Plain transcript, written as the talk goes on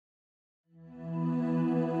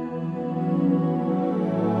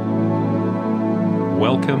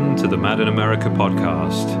Welcome to the Mad in America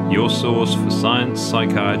podcast, your source for science,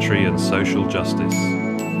 psychiatry, and social justice.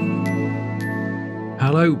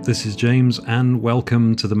 Hello, this is James, and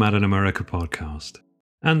welcome to the Mad in America podcast.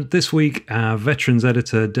 And this week, our veterans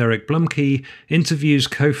editor, Derek Blumke, interviews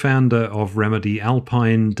co-founder of Remedy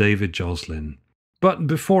Alpine, David Joslin. But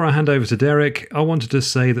before I hand over to Derek, I wanted to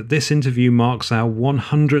say that this interview marks our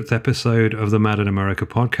 100th episode of the Mad in America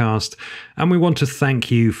podcast, and we want to thank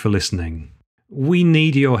you for listening. We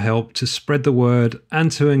need your help to spread the word and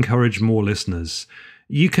to encourage more listeners.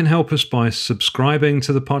 You can help us by subscribing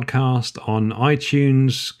to the podcast on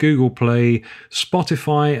iTunes, Google Play,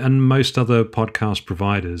 Spotify, and most other podcast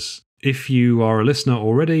providers. If you are a listener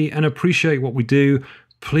already and appreciate what we do,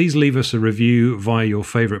 please leave us a review via your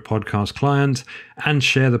favorite podcast client and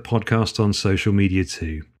share the podcast on social media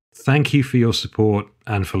too. Thank you for your support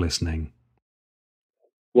and for listening.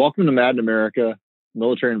 Welcome to Mad in America,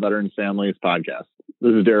 Military and Veterans Families podcast.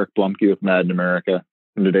 This is Derek Blumke with Mad in America,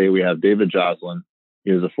 and today we have David Joslin.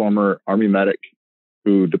 He is a former Army medic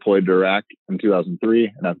who deployed to Iraq in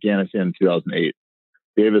 2003 and Afghanistan in 2008.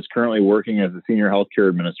 Dave is currently working as a senior healthcare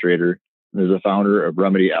administrator and is a founder of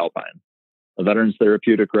Remedy Alpine, a veterans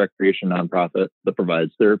therapeutic recreation nonprofit that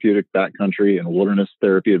provides therapeutic backcountry and wilderness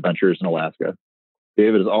therapy adventures in Alaska.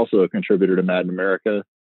 David is also a contributor to Mad in America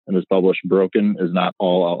and has published Broken is Not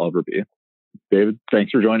All I'll Ever Be. David,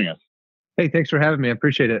 thanks for joining us. Hey, thanks for having me. I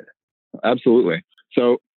appreciate it. Absolutely.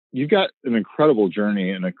 So you've got an incredible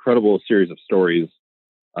journey, an incredible series of stories,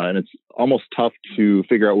 and it's almost tough to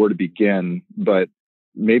figure out where to begin. But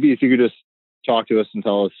maybe if you could just talk to us and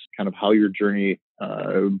tell us kind of how your journey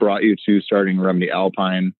brought you to starting Remedy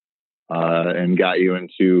Alpine and got you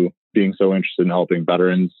into being so interested in helping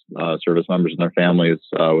veterans, service members and their families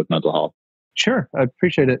with mental health. Sure. I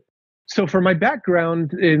appreciate it. So for my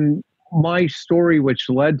background in my story, which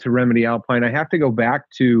led to Remedy Alpine, I have to go back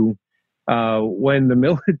to when the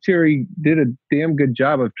military did a damn good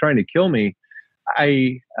job of trying to kill me.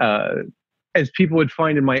 As people would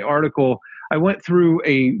find in my article, I went through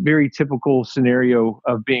a very typical scenario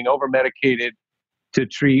of being over-medicated to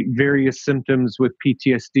treat various symptoms with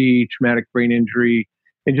PTSD, traumatic brain injury,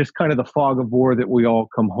 and just kind of the fog of war that we all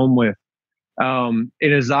come home with. And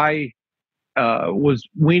as I was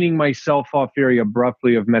weaning myself off very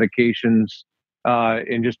abruptly of medications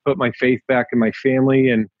and just put my faith back in my family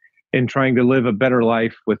and trying to live a better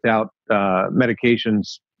life without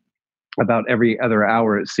medications about every other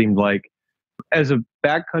hour, it seemed like. As a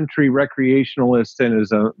backcountry recreationalist and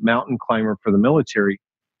as a mountain climber for the military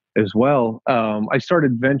as well, I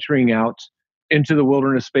started venturing out into the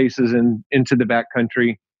wilderness spaces and into the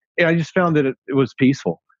backcountry. And I just found that it was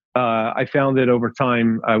peaceful. I found that over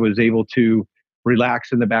time I was able to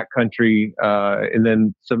relax in the backcountry, and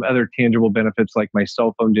then some other tangible benefits, like my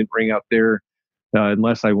cell phone didn't ring out there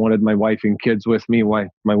unless I wanted my wife and kids with me. Why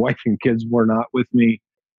my wife and kids were not with me.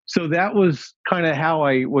 So that was kind of how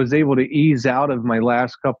I was able to ease out of my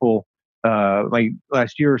last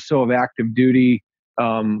year or so of active duty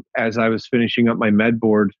as I was finishing up my med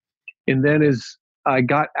board. And then as I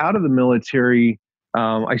got out of the military,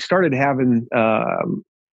 I started having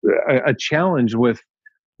a challenge with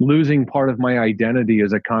losing part of my identity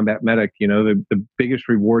as a combat medic. You know, the biggest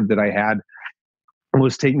reward that I had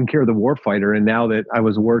was taking care of the warfighter. And now that I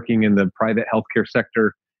was working in the private healthcare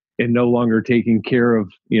sector and no longer taking care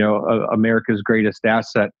of, America's greatest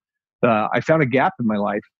asset, I found a gap in my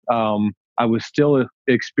life. I was still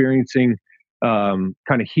experiencing kind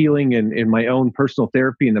of healing in my own personal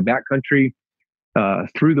therapy in the backcountry.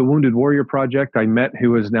 Through the Wounded Warrior Project, I met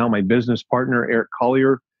who is now my business partner, Eric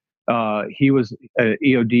Collier. He was an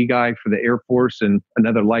EOD guy for the Air Force and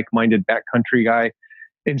another like-minded backcountry guy.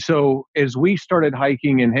 And so as we started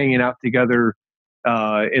hiking and hanging out together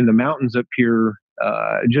in the mountains up here,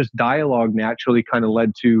 just dialogue naturally kind of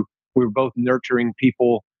led to, we were both nurturing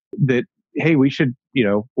people that, hey, we should,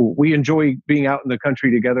 we enjoy being out in the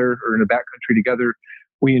country together or in the backcountry together.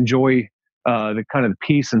 We enjoy the kind of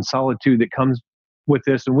peace and solitude that comes with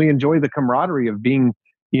this. And we enjoy the camaraderie of being,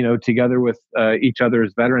 together with each other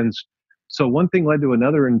as veterans. So one thing led to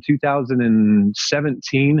another. In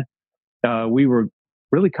 2017, we were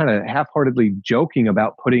really kind of half-heartedly joking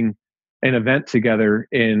about putting an event together.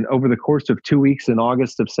 And over the course of 2 weeks in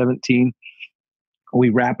August of 17, we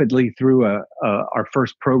rapidly threw our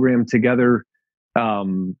first program together.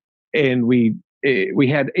 And we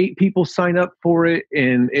had 8 people sign up for it.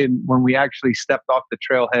 And when we actually stepped off the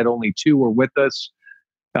trailhead, only 2 were with us.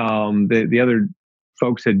 The other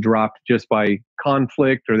folks had dropped just by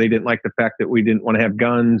conflict, or they didn't like the fact that we didn't want to have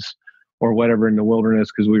guns or whatever in the wilderness,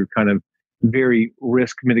 because we were kind of very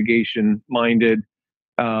risk mitigation minded.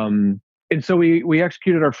 And so we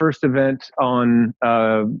executed our first event on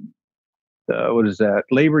what is that?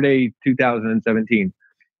 Labor Day 2017.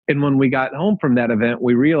 And when we got home from that event,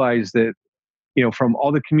 we realized that, from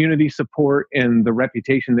all the community support and the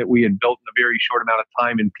reputation that we had built in a very short amount of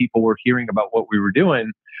time, and people were hearing about what we were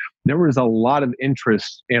doing, there was a lot of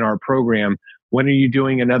interest in our program. When are you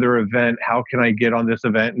doing another event? How can I get on this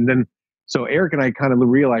event? And then, so Eric and I kind of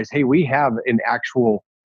realized, hey, we have an actual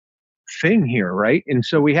thing here, right? And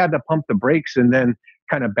so we had to pump the brakes and then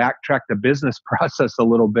kind of backtrack the business process a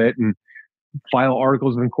little bit and file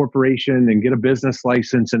articles of incorporation and get a business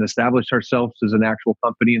license and establish ourselves as an actual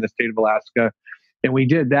company in the state of Alaska. And we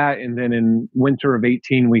did that. And then in winter of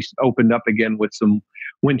 18, we opened up again with some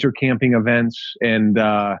winter camping events. And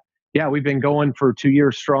we've been going for 2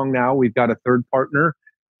 years strong now. We've got a third partner.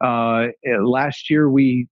 Last year,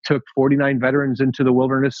 we took 49 veterans into the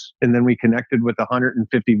wilderness, and then we connected with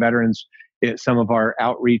 150 veterans at some of our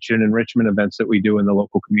outreach and enrichment events that we do in the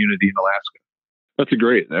local community in Alaska. That's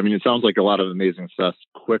great. I mean, it sounds like a lot of amazing stuff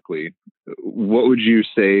quickly. What would you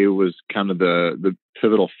say was kind of the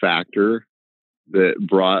pivotal factor that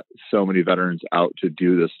brought so many veterans out to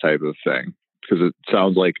do this type of thing? Because it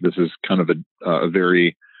sounds like this is kind of a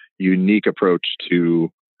very unique approach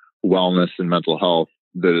to wellness and mental health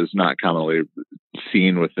that is not commonly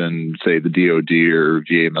seen within, say, the DoD or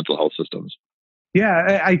VA mental health systems.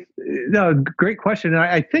 Yeah, no, great question. And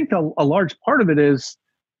I think a large part of it is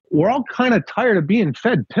we're all kind of tired of being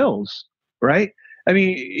fed pills, right? I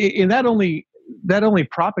mean, and that only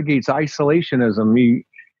propagates isolationism.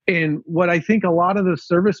 And what I think a lot of the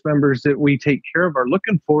service members that we take care of are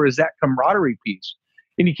looking for is that camaraderie piece.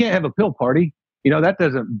 And you can't have a pill party, that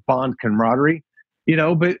doesn't bond camaraderie,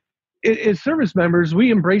 but as service members,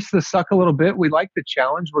 we embrace the suck a little bit. We like the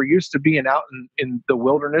challenge. We're used to being out in the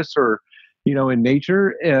wilderness or, in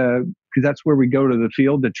nature, because that's where we go to the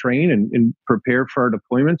field to train and prepare for our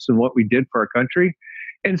deployments and what we did for our country.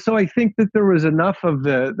 And so I think that there was enough of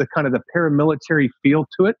the kind of the paramilitary feel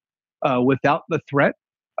to it without the threat.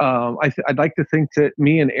 I'd like to think that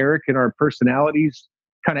me and Eric and our personalities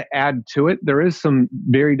kind of add to it. There is some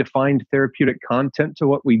very defined therapeutic content to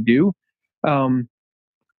what we do.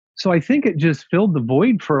 So I think it just filled the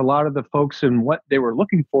void for a lot of the folks and what they were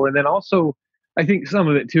looking for. And then also, I think some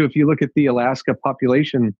of it too, if you look at the Alaska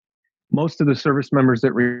population, most of the service members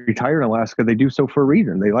that retire in Alaska, they do so for a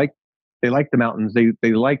reason. They like the mountains.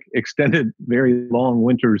 They like extended, very long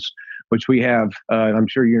winters, which we have. I'm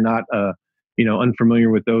sure you're not,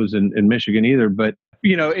 unfamiliar with those in Michigan either. But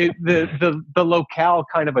the locale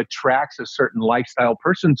kind of attracts a certain lifestyle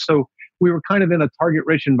person. So we were kind of in a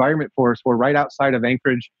target-rich environment for us. We're right outside of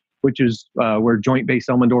Anchorage, which is where Joint Base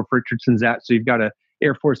Elmendorf-Richardson's at. So you've got a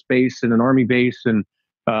Air Force base and an Army base and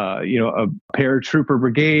a paratrooper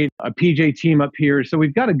brigade, a PJ team up here. So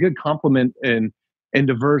we've got a good complement and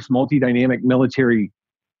diverse, multi-dynamic military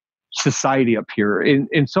society up here.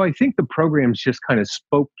 And so I think the programs just kind of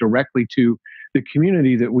spoke directly to the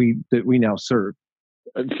community that we now serve.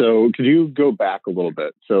 And so could you go back a little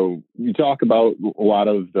bit? So you talk about a lot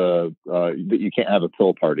of that you can't have a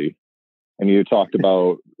pill party, and you talked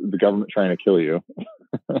about the government trying to kill you.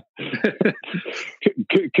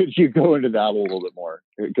 could you go into that a little bit more?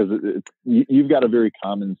 Because you've got a very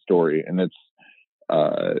common story, and it's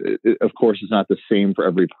of course it's not the same for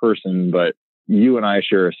every person, but you and I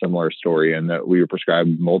share a similar story in that we were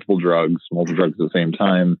prescribed multiple drugs at the same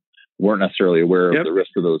time, weren't necessarily aware of the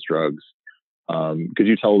risk of those drugs. Could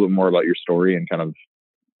you tell a little bit more about your story and kind of,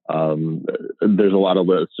 there's a lot of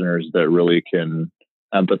listeners that really can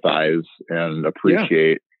empathize and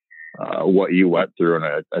appreciate what you went through. And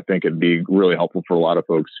I think it'd be really helpful for a lot of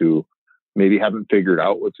folks who maybe haven't figured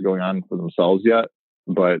out what's going on for themselves yet,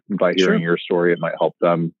 but by hearing your story, it might help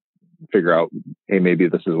them figure out, hey, maybe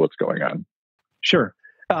this is what's going on. Sure.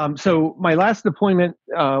 So my last deployment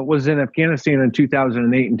was in Afghanistan in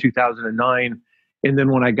 2008 and 2009. And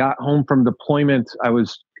then when I got home from deployment, I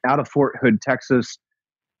was out of Fort Hood, Texas.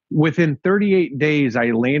 Within 38 days,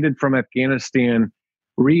 I landed from Afghanistan,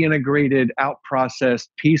 reintegrated, out-processed,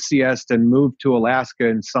 PCS'd, and moved to Alaska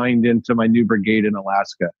and signed into my new brigade in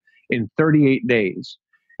Alaska in 38 days.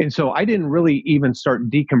 And so I didn't really even start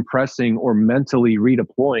decompressing or mentally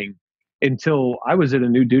redeploying until I was at a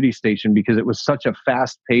new duty station, because it was such a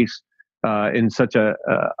fast pace and such a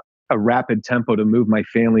rapid tempo to move my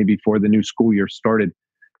family before the new school year started.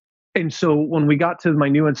 And so when we got to my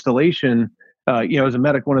new installation, as a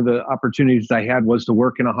medic, one of the opportunities I had was to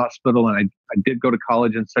work in a hospital, and I did go to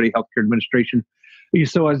college and study healthcare administration.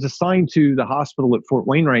 So I was assigned to the hospital at Fort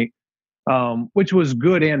Wainwright, which was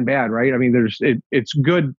good and bad, right? I mean, it's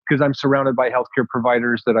good because I'm surrounded by healthcare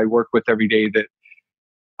providers that I work with every day that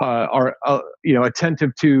are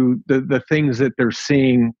attentive to the things that they're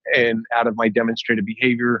seeing and out of my demonstrated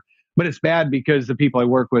behavior. But it's bad because the people I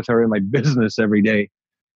work with are in my business every day.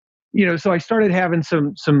 So I started having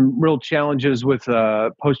some real challenges with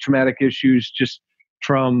post-traumatic issues, just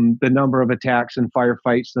from the number of attacks and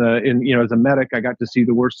firefights. And as a medic, I got to see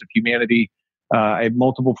the worst of humanity. I had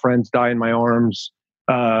multiple friends die in my arms.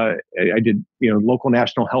 I did local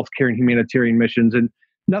national healthcare and humanitarian missions, and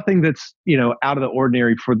nothing that's out of the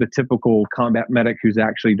ordinary for the typical combat medic who's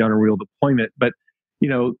actually done a real deployment. But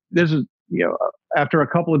this is after a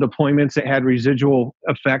couple of deployments, it had residual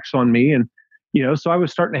effects on me, and so I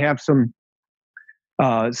was starting to have some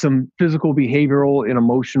physical, behavioral, and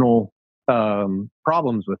emotional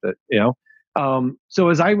problems with it. So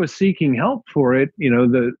as I was seeking help for it,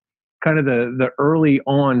 the kind of the early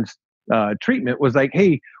on treatment was like,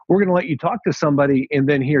 hey, we're going to let you talk to somebody, and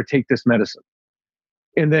then here, take this medicine.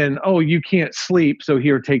 And then, oh, you can't sleep, so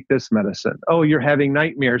here, take this medicine. Oh, you're having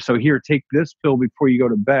nightmares, so here, take this pill before you go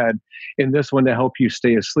to bed, and this one to help you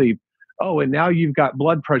stay asleep. Oh, and now you've got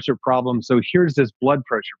blood pressure problems, so here's this blood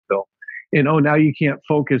pressure pill. And oh, now you can't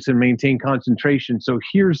focus and maintain concentration, so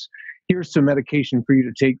here's some medication for you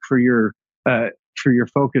to take for your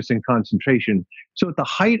focus and concentration. So at the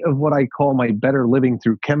height of what I call my better living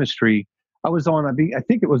through chemistry, I was on, I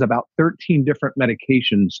think it was about 13 different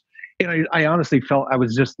medications. And I honestly felt I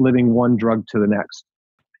was just living one drug to the next.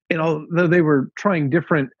 And although they were trying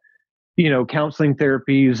different, counseling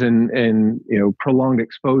therapies and prolonged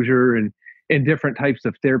exposure and different types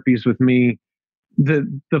of therapies with me,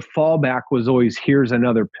 the fallback was always, here's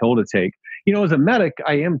another pill to take. As a medic,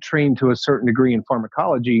 I am trained to a certain degree in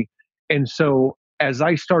pharmacology. And so as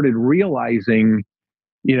I started realizing,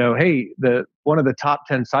 hey, one of the top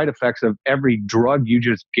 10 side effects of every drug you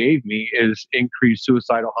just gave me is increased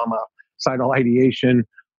suicidal homicidal ideation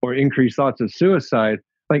or increased thoughts of suicide.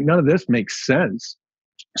 Like, none of this makes sense.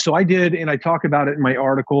 So I did, and I talk about it in my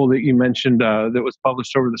article that you mentioned that was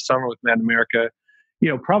published over the summer with Mad America.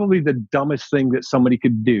 Probably the dumbest thing that somebody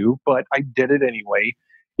could do, but I did it anyway.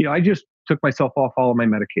 I just took myself off all of my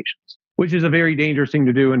medications, which is a very dangerous thing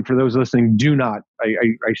to do. And for those listening,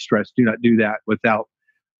 I stress, do not do that without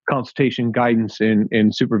consultation, guidance,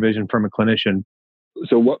 and supervision from a clinician.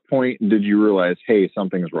 So what point did you realize, hey,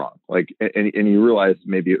 something's wrong? And you realized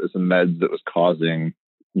maybe it was the meds that was causing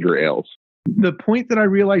your ails? The point that I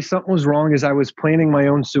realized something was wrong is I was planning my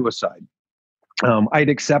own suicide. I'd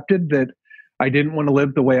accepted that I didn't want to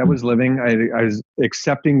live the way I was living. I was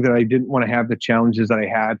accepting that I didn't want to have the challenges that I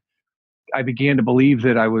had. I began to believe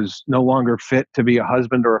that I was no longer fit to be a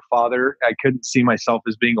husband or a father. I couldn't see myself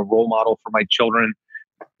as being a role model for my children.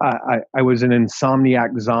 I was an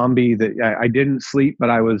insomniac zombie that I didn't sleep, but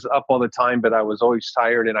I was up all the time, but I was always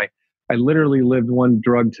tired. And I literally lived one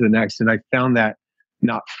drug to the next, and I found that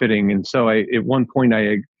not fitting. And so at one point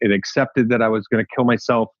I had accepted that I was going to kill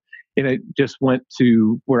myself, and it just went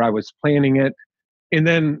to where I was planning it. And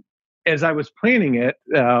then as I was planning it,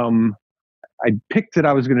 I picked that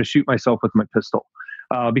I was going to shoot myself with my pistol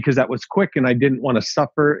because that was quick, and I didn't want to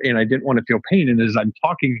suffer, and I didn't want to feel pain. And as I'm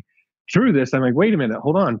talking through this, I'm like, wait a minute,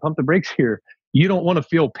 hold on, pump the brakes here. You don't want to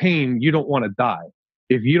feel pain. You don't want to die.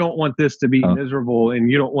 If you don't want this to be miserable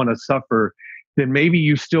and you don't want to suffer, then maybe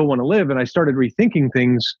you still want to live. And I started rethinking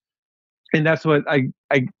things. And that's what I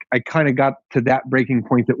kind of got to that breaking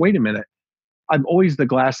point that, wait a minute, I'm always the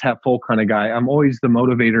glass half full kind of guy. I'm always the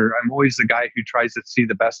motivator. I'm always the guy who tries to see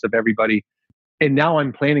the best of everybody. And now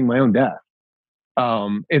I'm planning my own death.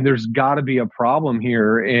 And there's got to be a problem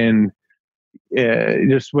here. And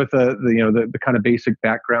just with the kind of basic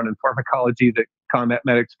background in pharmacology that combat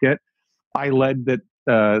medics get, I led to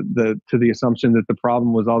the assumption that the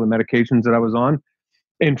problem was all the medications that I was on.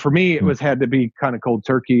 And for me, it had to be kind of cold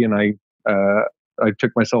turkey, and I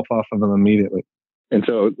took myself off of them immediately. And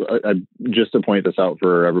so just to point this out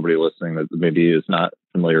for everybody listening that maybe is not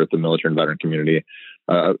familiar with the military and veteran community,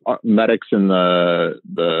 medics in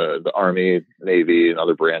the Army, Navy, and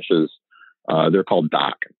other branches, they're called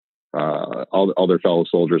doc. All their fellow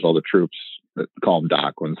soldiers, all the troops call them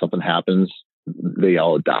doc. When something happens, they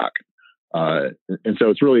yell at doc. And so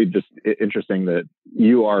it's really just interesting that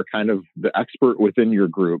you are kind of the expert within your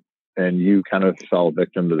group, and you kind of fell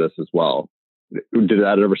victim to this as well. Did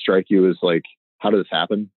that ever strike you as like, how did this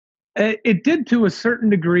happen? It did to a certain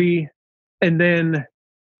degree. And then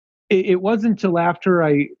it wasn't until after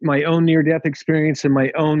my own near-death experience and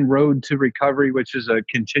my own road to recovery, which is a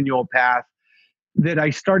continual path, that I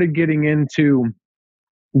started getting into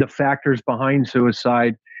the factors behind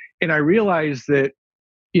suicide. And I realized that,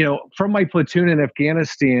 from my platoon in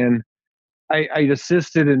Afghanistan, I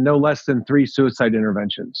assisted in no less than 3 suicide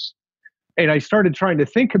interventions. And I started trying to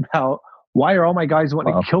think about, why are all my guys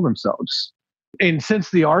wanting to kill themselves? And since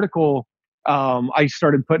the article, I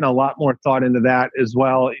started putting a lot more thought into that as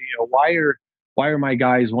well. Why are my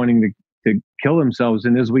guys wanting to kill themselves?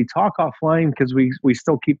 And as we talk offline, because we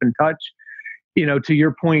still keep in touch, to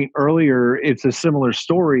your point earlier, it's a similar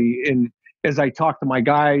story. And as I talk to my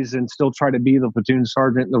guys and still try to be the platoon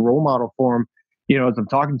sergeant and the role model for them, as I'm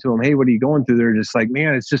talking to them, hey, what are you going through? They're just like,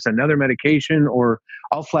 man, it's just another medication. Or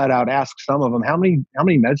I'll flat out ask some of them, how many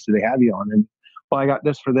meds do they have you on? And, well, I got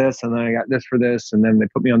this for this, and then I got this for this, and then they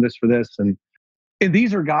put me on this for this. And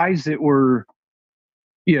these are guys that were,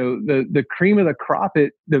 the cream of the crop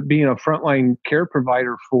at being a frontline care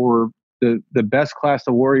provider for the best class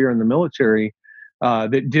of warrior in the military,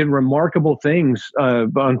 that did remarkable things.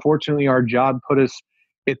 But unfortunately, our job put us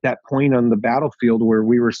at that point on the battlefield where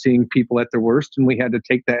we were seeing people at their worst, and we had to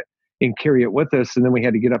take that and carry it with us. And then we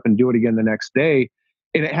had to get up and do it again the next day.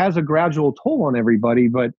 And it has a gradual toll on everybody.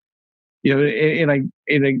 But, and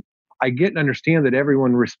I get and understand that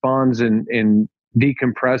everyone responds and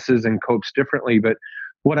decompresses and copes differently. But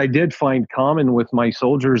what I did find common with my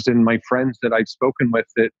soldiers and my friends that I've spoken with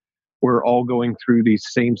that were all going through these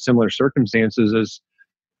same similar circumstances is,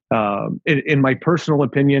 in my personal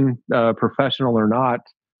opinion, professional or not,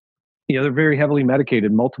 they're very heavily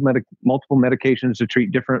medicated, multiple medications to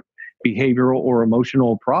treat different behavioral or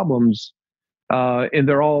emotional problems. And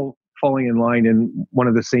they're all falling in line in one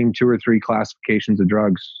of the same 2 or 3 classifications of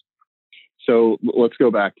drugs. So let's go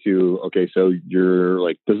back to, okay, so you're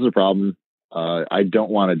like, this is a problem. I don't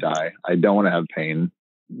want to die. I don't want to have pain.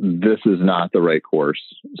 This is not the right course.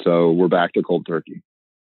 So we're back to cold turkey.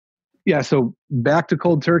 Yeah. So back to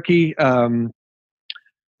cold turkey.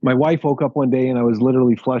 My wife woke up one day and I was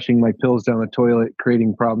literally flushing my pills down the toilet,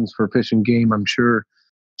 creating problems for Fish and Game, I'm sure.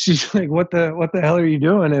 She's like, what the hell are you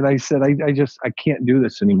doing? And I said, I can't do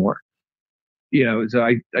this anymore. So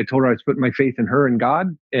I told her I was putting my faith in her and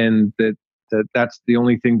God, and that's the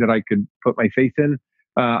only thing that I could put my faith in.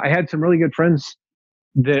 I had some really good friends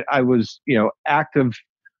that I was, active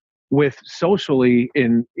with socially.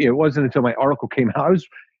 And it wasn't until my article came out, I was,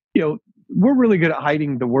 we're really good at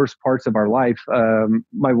hiding the worst parts of our life.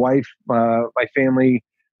 My wife, my family,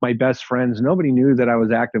 my best friends, nobody knew that I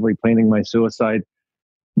was actively planning my suicide.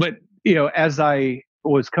 But, as I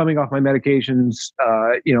was coming off my medications,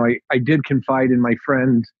 I did confide in my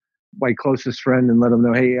friend, my closest friend, and let him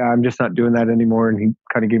know, hey, I'm just not doing that anymore. And he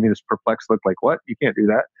kind of gave me this perplexed look like, what? You can't do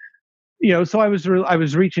that. So I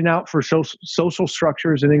was reaching out for social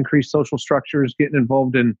structures and increased social structures, getting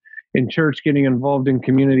involved in church, getting involved in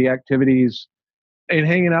community activities, and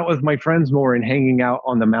hanging out with my friends more, and hanging out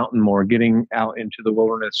on the mountain more, getting out into the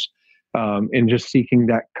wilderness, and just seeking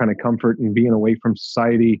that kind of comfort and being away from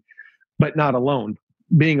society, but not alone,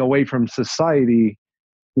 being away from society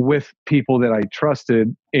with people that I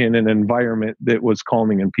trusted in an environment that was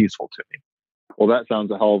calming and peaceful to me. Well, that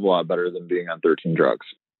sounds a hell of a lot better than being on 13 drugs.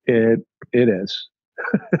 It is.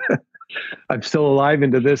 I'm still alive,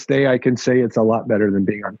 and to this day, I can say it's a lot better than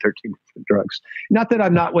being on 13 drugs. Not that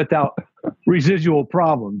I'm not without residual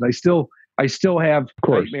problems. I still have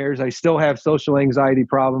nightmares. I still have social anxiety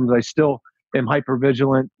problems. I still am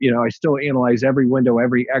hypervigilant. I still analyze every window,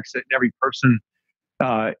 every exit, and every person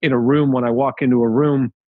in a room when I walk into a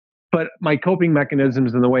room. But my coping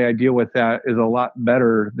mechanisms and the way I deal with that is a lot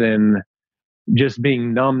better than just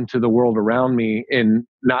being numb to the world around me and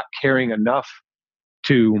not caring enough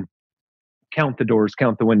to count the doors,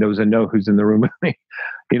 count the windows, and know who's in the room with me.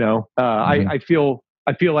 I feel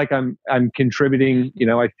like I'm contributing.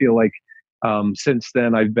 I feel like since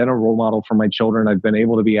then I've been a role model for my children. I've been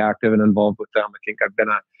able to be active and involved with them. I think I've been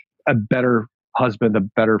a better husband, a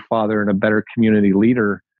better father, and a better community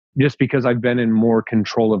leader, just because I've been in more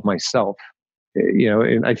control of myself.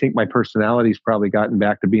 And I think my personality's probably gotten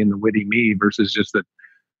back to being the witty me versus just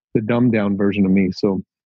the dumbed down version of me. So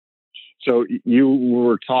you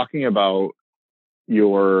were talking about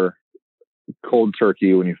your cold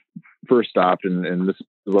turkey when you first stopped, and this is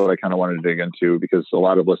what I kind of wanted to dig into, because a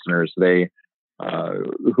lot of listeners, they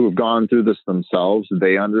who have gone through this themselves,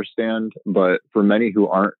 they understand, but for many who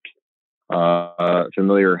aren't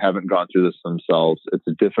familiar, haven't gone through this themselves, it's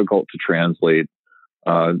difficult to translate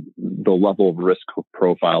the level of risk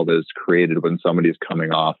profile that is created when somebody's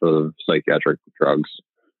coming off of psychiatric drugs.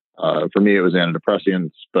 For me, it was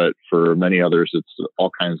antidepressants, but for many others, it's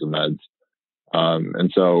all kinds of meds.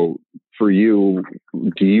 And so for you,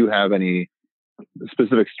 do you have any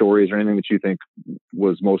specific stories or anything that you think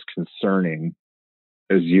was most concerning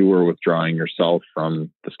as you were withdrawing yourself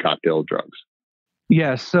from this cocktail of drugs?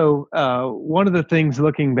 Yeah. So one of the things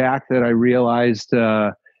looking back that I realized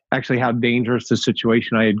actually how dangerous the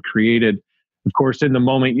situation I had created, of course, in the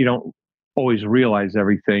moment, you don't always realize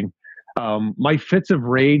everything. My fits of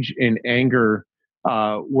rage and anger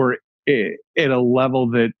were at a level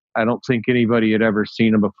that I don't think anybody had ever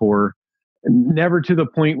seen them before. Never to the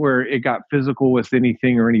point where it got physical with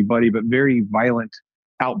anything or anybody, but very violent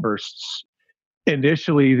outbursts.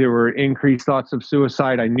 Initially, there were increased thoughts of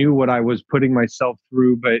suicide. I knew what I was putting myself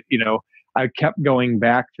through, but I kept going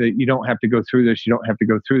back that you don't have to go through this. You don't have to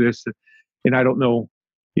go through this. And I don't know,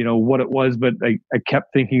 what it was, but I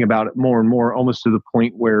kept thinking about it more and more, almost to the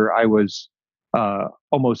point where I was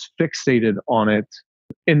almost fixated on it.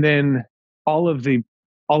 And then all of the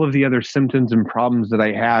other symptoms and problems that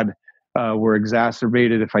I had were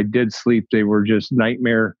exacerbated. If I did sleep, they were just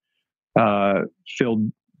nightmare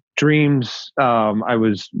filled dreams. I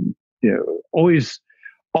was always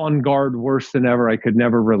on guard, worse than ever. I could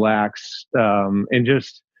never relax, and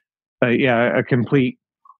just a complete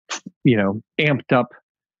amped up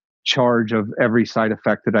charge of every side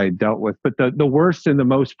effect that I had dealt with. But the worst and the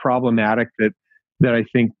most problematic that I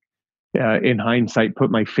think in hindsight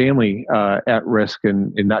put my family at risk,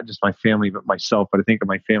 and not just my family but myself, but I think of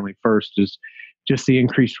my family first, is just the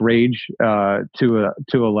increased rage to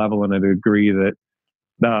a level and a degree that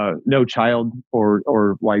no child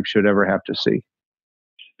or wife should ever have to see.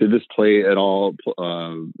 Did this play at all,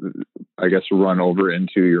 I guess, run over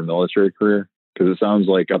into your military career? Because it sounds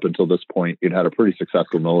like up until this point, you'd had a pretty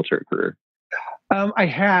successful military career. I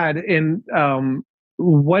had, and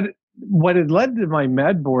what had led to my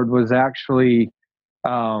med board was actually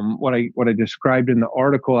what I described in the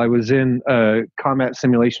article. I was in a combat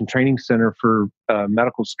simulation training center for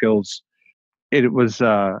medical skills. It was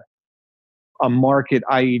a market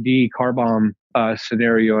IED car bomb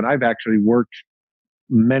scenario, and I've actually worked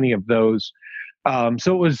many of those.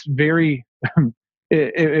 So it was very,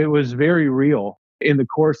 it was very real. In the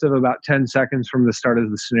course of about 10 seconds from the start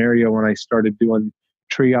of the scenario, when I started doing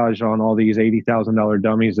triage on all these $80,000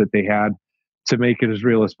 dummies that they had to make it as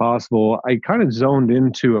real as possible, I kind of zoned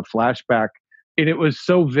into a flashback, and it was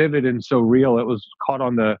so vivid and so real. It was caught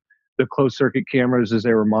on the closed circuit cameras as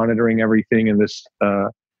they were monitoring everything in this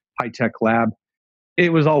high-tech lab.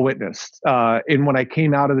 It was all witnessed. And when I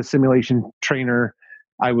came out of the simulation trainer,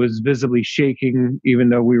 I was visibly shaking, even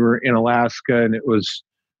though we were in Alaska and it was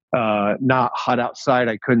not hot outside.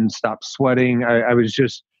 I couldn't stop sweating. I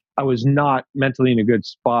was not mentally in a good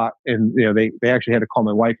spot. And they actually had to call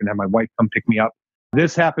my wife and have my wife come pick me up.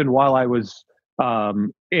 This happened while I was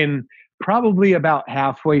in probably about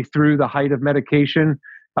halfway through the height of medication.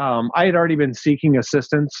 I had already been seeking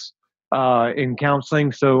assistance in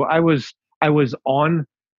counseling, so I was on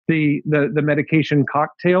the medication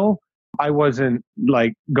cocktail. I wasn't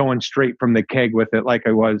like going straight from the keg with it like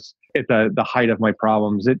I was at the height of my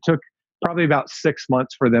problems. It took probably about 6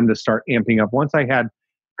 months for them to start amping up. Once I had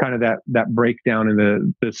kind of that breakdown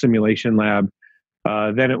in the simulation lab,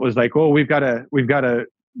 then it was like, oh, we've got to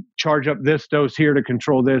charge up this dose here to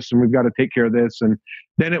control this, and we've got to take care of this. And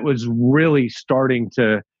then it was really starting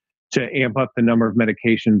to amp up the number of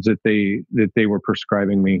medications that they were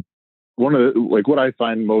prescribing me. One of what I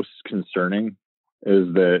find most concerning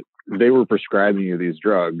is that they were prescribing you these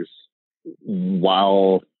drugs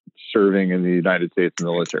while serving in the United States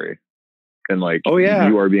military. And oh, yeah.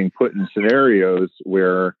 You are being put in scenarios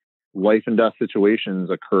where life and death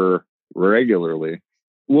situations occur regularly.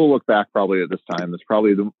 We'll look back probably at this time. It's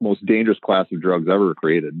probably the most dangerous class of drugs ever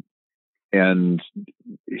created. And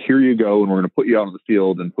here you go, and we're going to put you out on the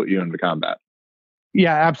field and put you into combat.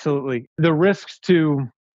 Yeah, absolutely. The risks to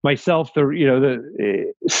myself,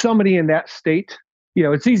 somebody in that state,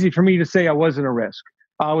 it's easy for me to say I wasn't a risk.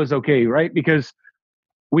 I was okay, right? Because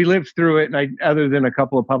we lived through it. And other than a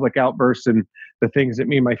couple of public outbursts and the things that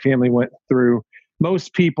me and my family went through,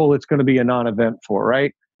 most people it's going to be a non-event for,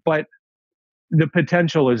 right? But the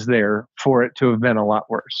potential is there for it to have been a lot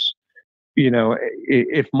worse.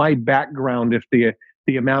 If my background, if the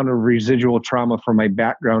amount of residual trauma from my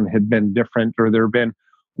background had been different, or there had been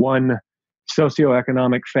one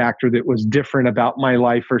socioeconomic factor that was different about my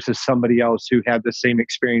life versus somebody else who had the same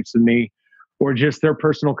experience than me, or just their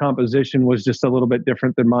personal composition was just a little bit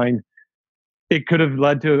different than mine, it could have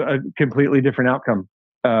led to a completely different outcome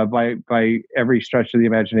by every stretch of the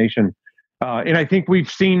imagination. And I think we've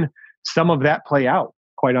seen some of that play out,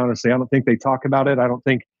 quite honestly. I don't think they talk about it. I don't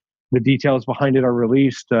think the details behind it are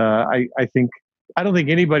released. I don't think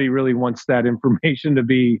anybody really wants that information to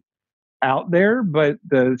be out there, but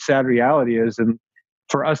the sad reality is, and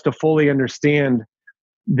for us to fully understand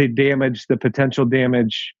the damage, the potential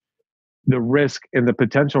damage, the risk and the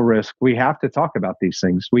potential risk, we have to talk about these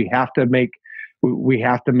things. We have to make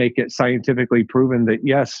it scientifically proven that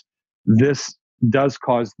yes, this does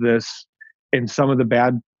cause this, And some of the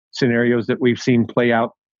bad scenarios that we've seen play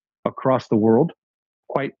out across the world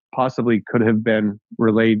quite possibly could have been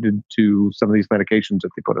related to some of these medications that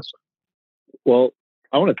they put us on. Well,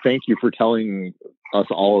 I want to thank you for telling us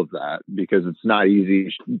all of that, because it's not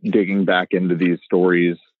easy digging back into these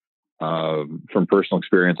stories from personal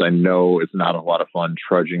experience. I know it's not a lot of fun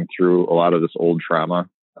trudging through a lot of this old trauma.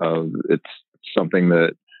 It's something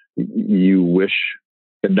that you wish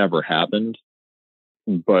it never happened,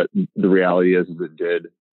 but the reality is it did,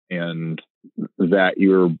 and that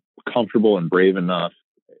you're comfortable and brave enough,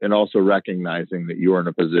 and also recognizing that you are in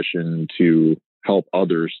a position to help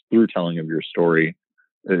others through telling of your story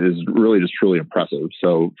is really just truly impressive.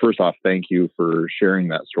 So first off, thank you for sharing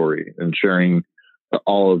that story and sharing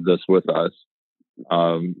all of this with us.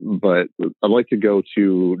 But I'd like to go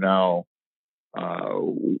to now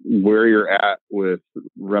where you're at with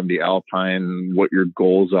Remedy Alpine, what your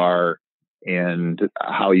goals are, and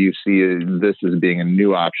how you see this as being a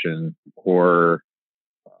new option or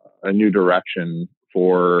a new direction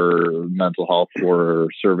for mental health for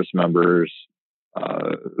service members,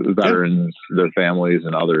 veterans, their families,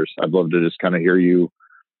 and others. I'd love to just kind of hear you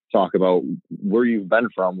talk about where you've been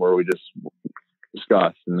from, where we just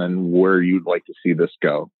discussed, and then where you'd like to see this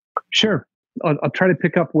go. Sure. I'll try to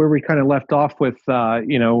pick up where we kind of left off with,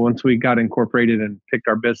 once we got incorporated and picked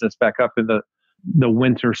our business back up in the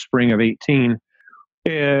winter, spring of 18.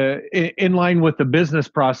 In line with the business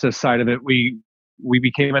process side of it, we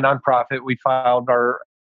became a nonprofit. We filed our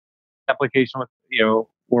application with,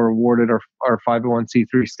 were awarded our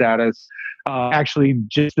 501c3 status actually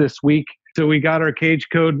just this week. So we got our cage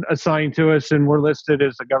code assigned to us, and we're listed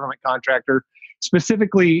as a government contractor.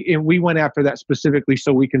 Specifically, and we went after that specifically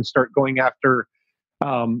so we can start going after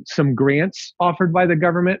some grants offered by the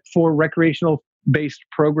government for recreational based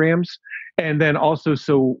programs. And then also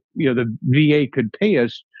so, the VA could pay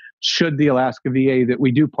us should the Alaska VA that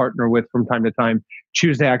we do partner with from time to time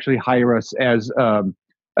choose to actually hire us as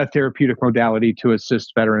a therapeutic modality to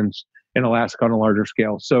assist veterans in Alaska on a larger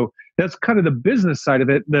scale. So that's kind of the business side of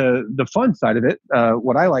it. The fun side of it,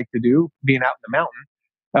 what I like to do, being out in the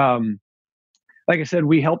mountain. Like I said,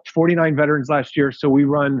 we helped 49 veterans last year. So we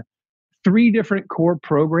run 3 different core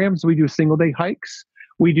programs. We do single-day hikes,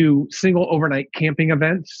 we do single overnight camping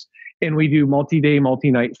events, and we do multi-day,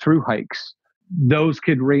 multi-night through hikes. Those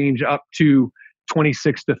could range up to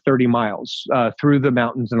 26 to 30 miles through the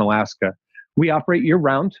mountains in Alaska. We operate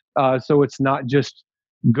year-round, so it's not just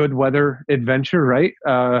good weather adventure, right?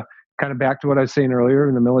 Kind of back to what I was saying earlier,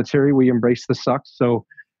 in the military, we embrace the sucks. So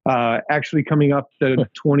actually coming up the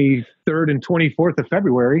 23rd and 24th of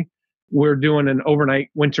February, we're doing an overnight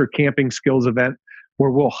winter camping skills event where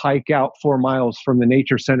we'll hike out 4 miles from the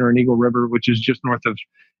Nature Center in Eagle River, which is just north of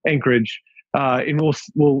Anchorage. And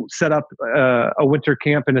we'll set up a winter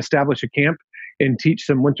camp and establish a camp and teach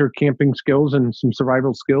some winter camping skills and some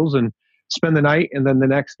survival skills and spend the night. And then the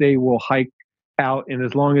next day we'll hike out. And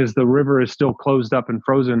as long as the river is still closed up and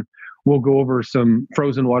frozen, we'll go over some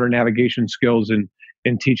frozen water navigation skills and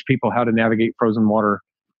teach people how to navigate frozen water.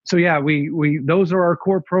 So yeah, we those are our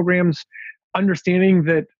core programs. Understanding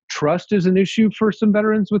that trust is an issue for some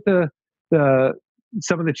veterans with the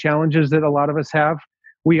some of the challenges that a lot of us have.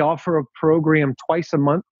 We offer a program twice a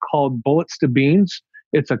month called Bullets to Beans.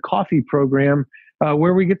 It's a coffee program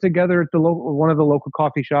where we get together at one of the local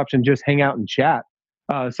coffee shops and just hang out and chat.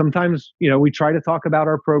 Sometimes, we try to talk about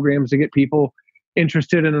our programs to get people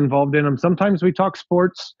interested and involved in them. Sometimes we talk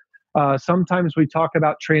sports. Sometimes we talk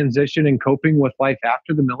about transition and coping with life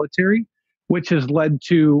after the military, which has led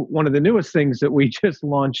to one of the newest things that we just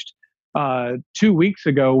launched 2 weeks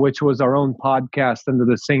ago, which was our own podcast under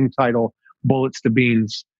the same title, Bullets to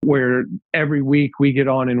Beans, where every week we get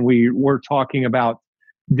on and we're talking about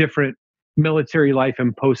different military life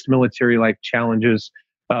and post-military life challenges.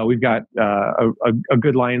 We've got a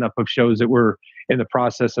good lineup of shows that we're in the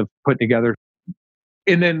process of putting together.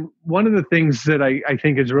 And then one of the things that I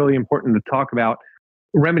think is really important to talk about,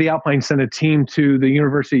 Remedy Alpine sent a team to the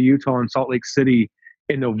University of Utah in Salt Lake City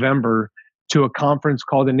in November to a conference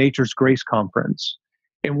called the Nature's Grace Conference.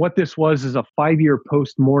 And what this was is a 5-year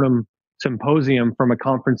post-mortem symposium from a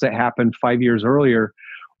conference that happened 5 years earlier,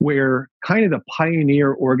 where kind of the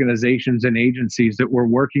pioneer organizations and agencies that were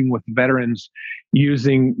working with veterans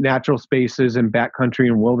using natural spaces and backcountry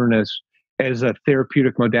and wilderness as a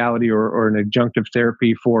therapeutic modality or an adjunctive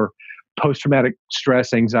therapy for post-traumatic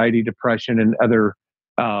stress, anxiety, depression, and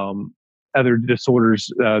other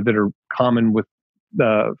disorders that are common with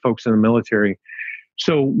the folks in the military.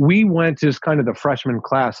 So we went as kind of the freshman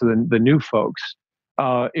class, the new folks.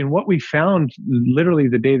 And what we found literally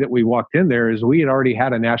the day that we walked in there is we had already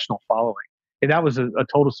had a national following. And that was a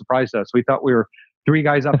total surprise to us. We thought we were three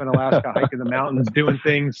guys up in Alaska hiking the mountains, doing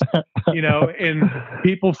things, and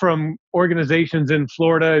people from organizations in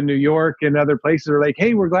Florida and New York and other places are like,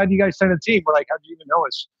 hey, we're glad you guys sent a team. We're like, how'd you even know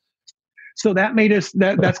us? So that made us,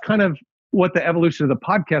 that's kind of what the evolution of the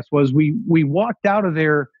podcast was. We walked out of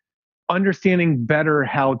there understanding better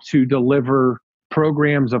how to deliver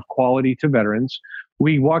programs of quality to veterans.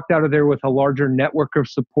 We walked out of there with a larger network of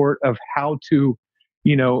support of how to,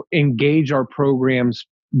 engage our programs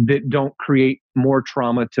that don't create more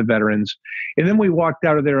trauma to veterans. And then we walked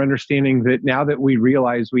out of there understanding that now that we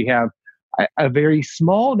realize we have a very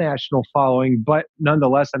small national following, but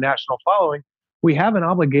nonetheless a national following, we have an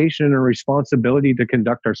obligation and a responsibility to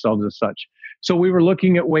conduct ourselves as such. So we were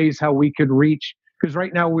looking at ways how we could reach, because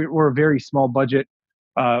right now we're a very small budget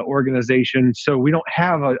organization, so we don't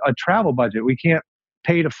have a travel budget. We can't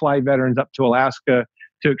pay to fly veterans up to Alaska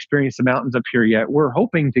to experience the mountains up here yet. We're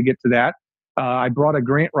hoping to get to that. I brought a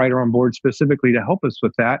grant writer on board specifically to help us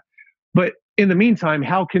with that. But in the meantime,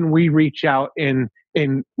 how can we reach out and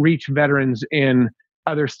reach veterans in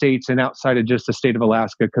other states and outside of just the state of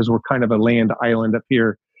Alaska, because we're kind of a land island up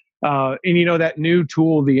here. And that new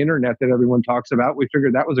tool, the internet that everyone talks about, we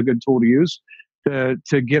figured that was a good tool to use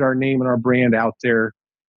to get our name and our brand out there.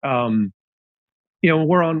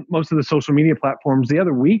 We're on most of the social media platforms. The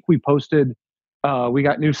other week we posted, we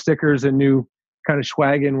got new stickers and new kind of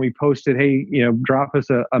swag, and we posted, hey, drop us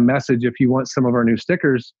a message if you want some of our new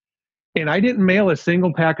stickers. And I didn't mail a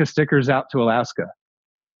single pack of stickers out to Alaska.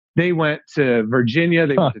 They went to Virginia,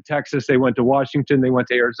 they went to Texas, they went to Washington, they went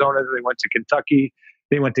to Arizona, they went to Kentucky,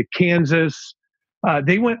 they went to Kansas.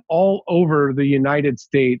 They went all over the United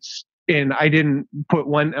States, and I didn't put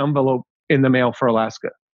one envelope in the mail for Alaska.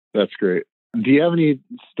 That's great. Do you have any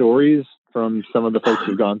stories from some of the folks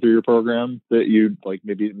who've gone through your program that you'd like,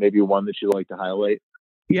 maybe one that you'd like to highlight?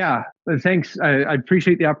 Yeah, thanks. I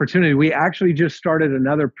appreciate the opportunity. We actually just started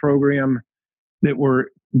another program that we're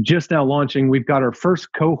just now launching. We've got our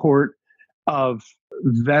first cohort of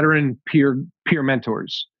veteran peer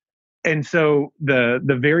mentors. And so the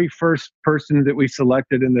very first person that we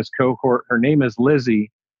selected in this cohort, her name is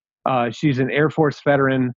Lizzie. She's an Air Force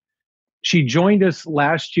veteran. She joined us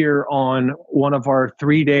last year on one of our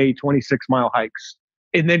 3-day, 26-mile hikes.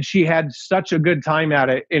 And then she had such a good time at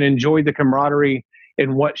it and enjoyed the camaraderie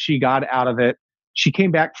and what she got out of it. She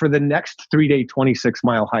came back for the next 3-day,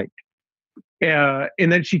 26-mile hike. And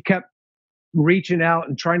then she kept reaching out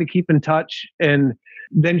and trying to keep in touch. And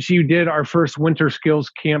then she did our first winter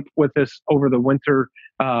skills camp with us over the winter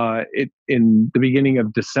in the beginning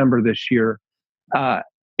of December this year.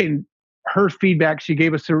 And her feedback, she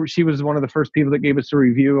was one of the first people that gave us a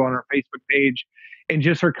review on our Facebook page, and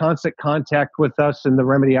just her constant contact with us and the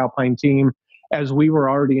Remedy Alpine team as we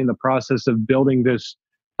were already in the process of building this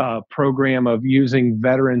program of using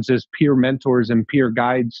veterans as peer mentors and peer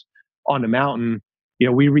guides on the mountain.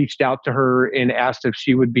 We reached out to her and asked if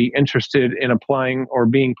she would be interested in applying or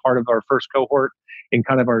being part of our first cohort in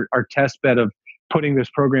kind of our test bed of putting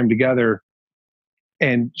this program together.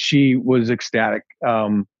 And she was ecstatic.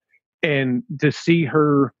 And to see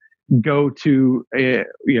her go to,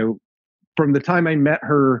 from the time I met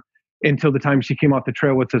her until the time she came off the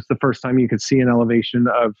trail with us the first time, you could see an elevation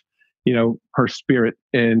of, her spirit,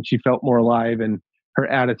 and she felt more alive and her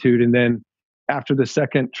attitude. And then after the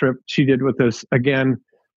second trip she did with us, again,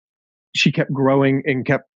 she kept growing and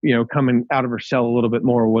kept, coming out of her shell a little bit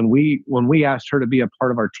more. When we asked her to be a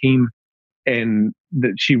part of our team, and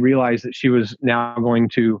that she realized that she was now going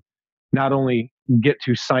to not only get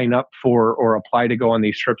to sign up for or apply to go on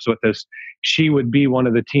these trips with us, she would be one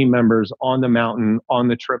of the team members on the mountain, on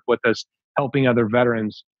the trip with us, helping other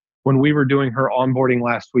veterans. When we were doing her onboarding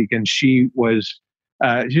last week, and she was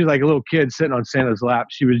like a little kid sitting on Santa's lap.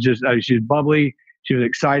 She was just, she was bubbly. She was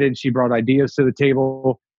excited. She brought ideas to the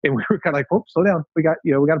table, and we were kind of like, "Whoop, slow down. We got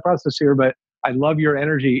a process here, but I love your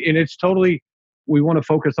energy." And it's totally, we want to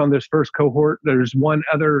focus on this first cohort. There's one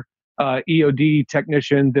other EOD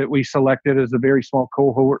technician that we selected as a very small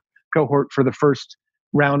cohort for the first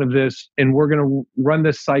round of this. And we're going to run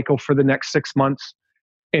this cycle for the next 6 months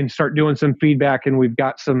and start doing some feedback. And we've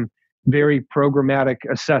got some very programmatic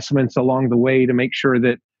assessments along the way to make sure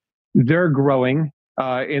that they're growing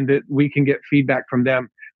and that we can get feedback from them.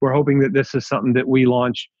 We're hoping that this is something that we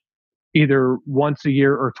launch either once a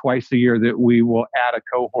year or twice a year, that we will add a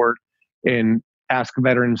cohort and ask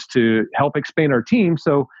veterans to help expand our team.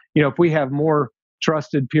 So, if we have more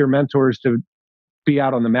trusted peer mentors to be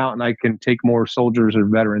out on the mountain, I can take more soldiers or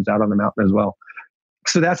veterans out on the mountain as well.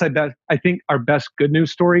 So that's, I think, our best good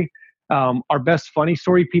news story. Our best funny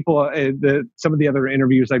story, people, some of the other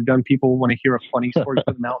interviews I've done, people want to hear a funny story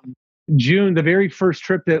from the mountain. June, the very first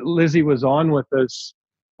trip that Lizzie was on with us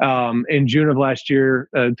in June of last year,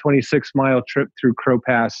 a 26-mile trip through Crow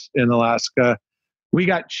Pass in Alaska, we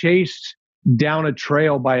got chased down a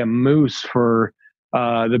trail by a moose for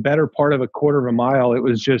the better part of a quarter of a mile. It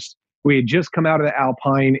was just, we had just come out of the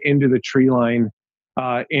Alpine into the tree line,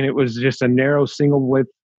 and it was just a narrow single width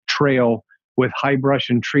trail with high brush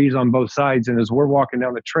and trees on both sides. And as we're walking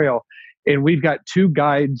down the trail, and we've got 2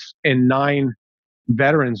 guides and 9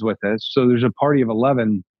 veterans with us, so there's a party of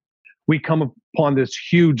 11. We come upon this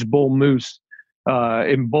huge bull moose,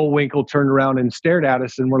 and Bullwinkle turned around and stared at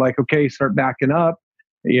us, and we're like, okay, start backing up,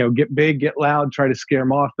 get big, get loud, try to scare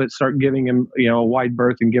him off, but start giving him, a wide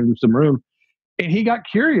berth and give him some room. And he got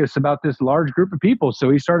curious about this large group of people, so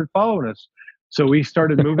he started following us. So we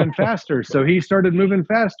started moving faster. So he started moving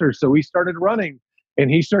faster. So we started running, and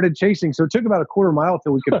he started chasing. So it took about a quarter mile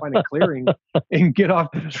till we could find a clearing and get off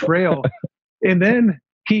the trail. And then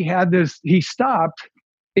he stopped,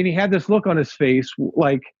 and he had this look on his face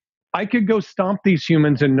like, I could go stomp these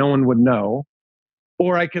humans and no one would know,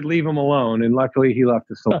 or I could leave them alone. And luckily he left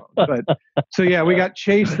us alone. But so yeah, we got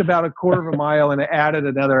chased about a quarter of a mile, and it added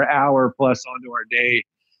another hour plus onto our day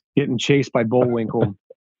getting chased by Bullwinkle.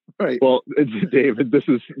 Right. Well, David, this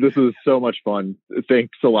is so much fun.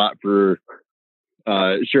 Thanks a lot for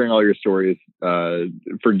sharing all your stories,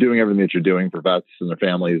 for doing everything that you're doing for vets and their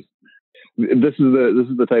families. This is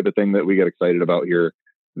the type of thing that we get excited about here.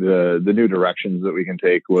 The new directions that we can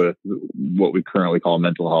take with what we currently call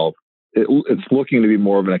mental health. It's looking to be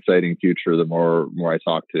more of an exciting future the more I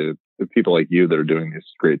talk to people like you that are doing these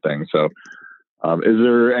great things. So, is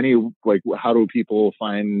there any, how do people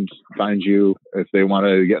find you if they want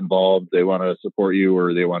to get involved, they want to support you,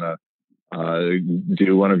 or they want to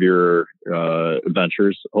do one of your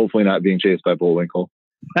adventures? Hopefully not being chased by Bullwinkle.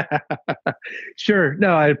 Sure.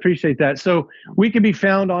 No, I appreciate that. So we can be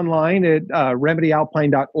found online at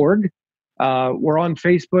remedyalpine.org. We're on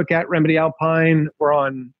Facebook at Remedy Alpine. We're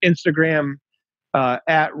on Instagram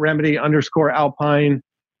at Remedy_Alpine.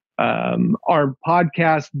 Our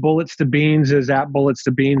podcast, Bullets to Beans, is at Bullets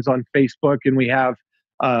to Beans on Facebook, and we have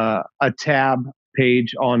a tab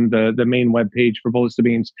page on the main web page for Bullets to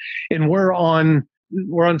Beans. And we're on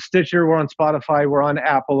Stitcher, we're on Spotify, we're on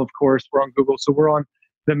Apple, of course, we're on Google. So we're on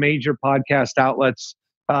the major podcast outlets.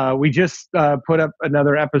 We just put up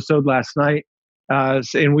another episode last night,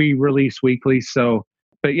 and we release weekly. So,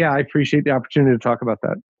 but yeah, I appreciate the opportunity to talk about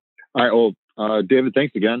that. All right. Well, David,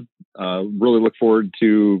 thanks again. Really look forward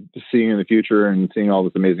to seeing you in the future and seeing all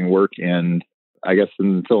this amazing work. And I guess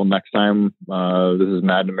until next time, this is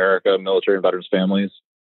Mad in America, Military and Veterans Families.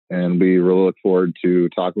 And we really look forward to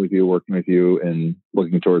talking with you, working with you, and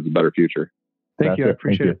looking towards a better future. Thank you. I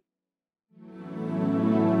appreciate it.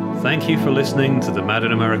 Thank you for listening to the Mad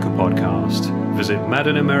in America podcast. Visit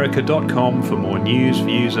madinamerica.com for more news,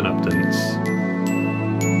 views, and updates.